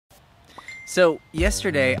So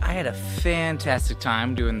yesterday I had a fantastic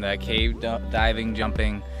time doing the cave diving,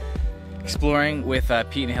 jumping, exploring with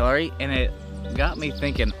Pete and Hillary, and it got me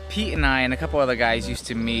thinking. Pete and I and a couple other guys used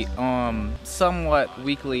to meet somewhat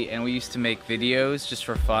weekly, and we used to make videos just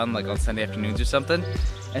for fun, like on Sunday afternoons or something.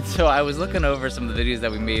 And so I was looking over some of the videos that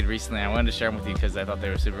we made recently. I wanted to share them with you because I thought they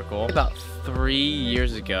were super cool. About 3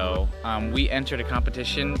 years ago, we entered a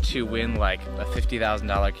competition to win like a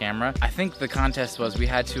 $50,000 camera. I think the contest was we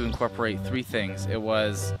had to incorporate 3 things. It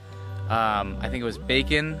was, I think it was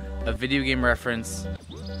bacon, a video game reference,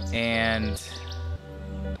 and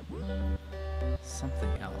something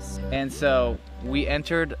else. And so we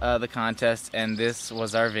entered the contest, and this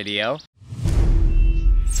was our video.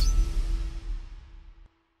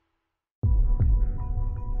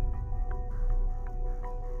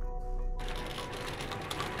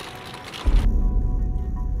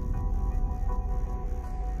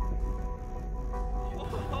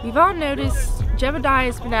 We've all noticed Jebediah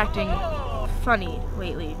has been acting funny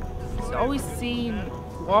lately. He's always seen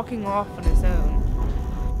walking off on his own.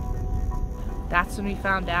 That's when we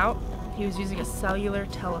found out he was using a cellular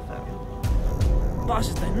telephone. Boss,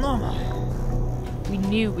 it's not normal. We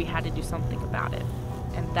knew we had to do something about it,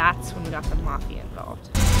 and that's when we got the Mafia involved.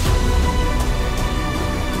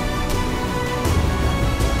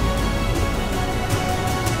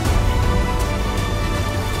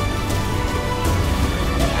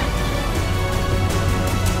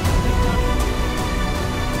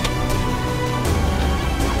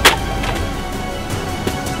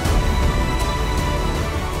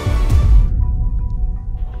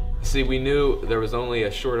 See, we knew there was only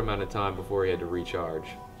a short amount of time before he had to recharge.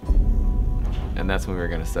 And that's when we were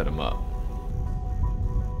going to set him up.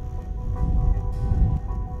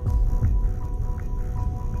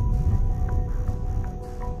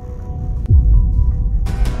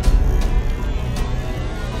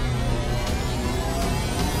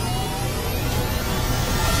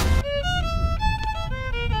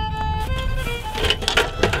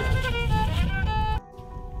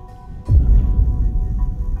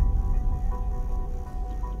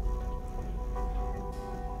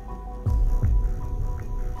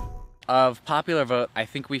 Of popular vote, I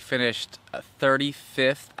think we finished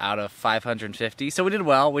 35th out of 550. So we did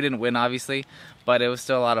well. We didn't win, obviously, but it was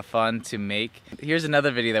still a lot of fun to make. Here's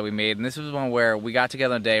another video that we made, and this was one where we got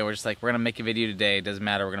together one day and we're just like, we're gonna make a video today. It doesn't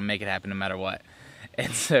matter. We're gonna make it happen no matter what.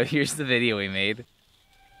 And so here's the video we made.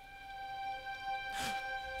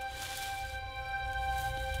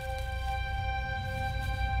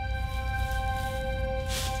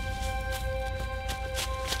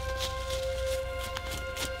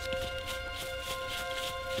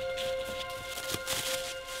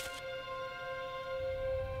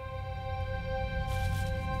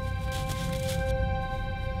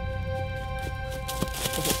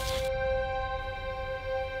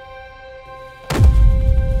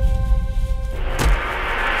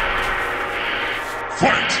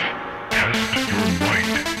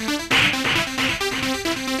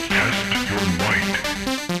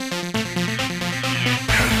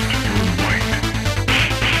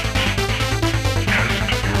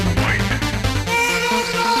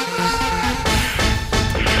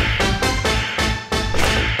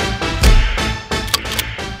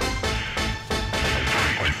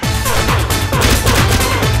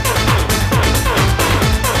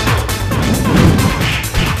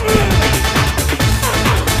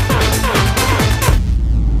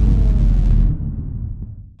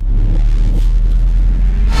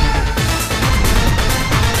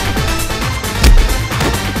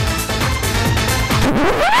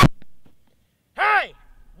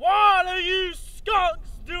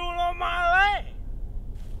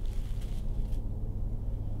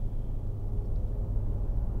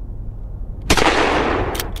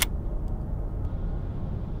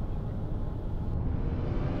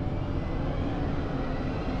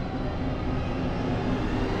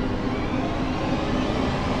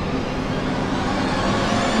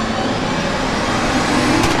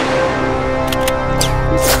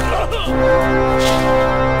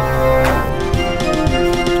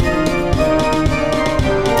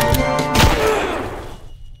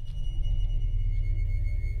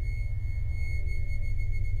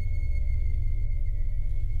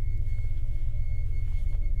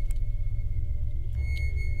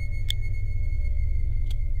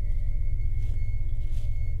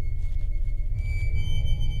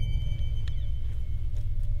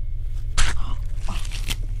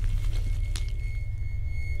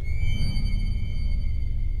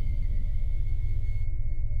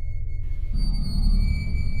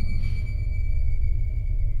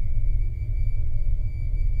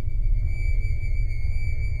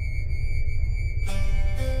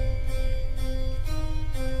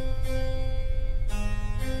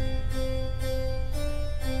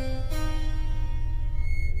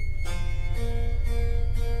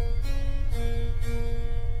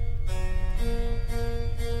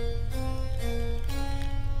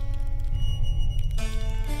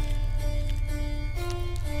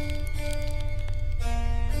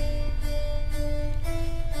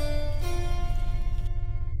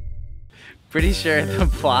 Pretty sure the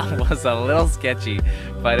plot was a little sketchy,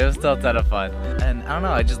 but it was still a ton of fun. And I don't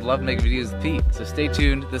know, I just love making videos with Pete. So stay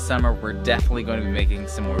tuned this summer. We're definitely going to be making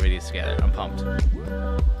some more videos together. I'm pumped.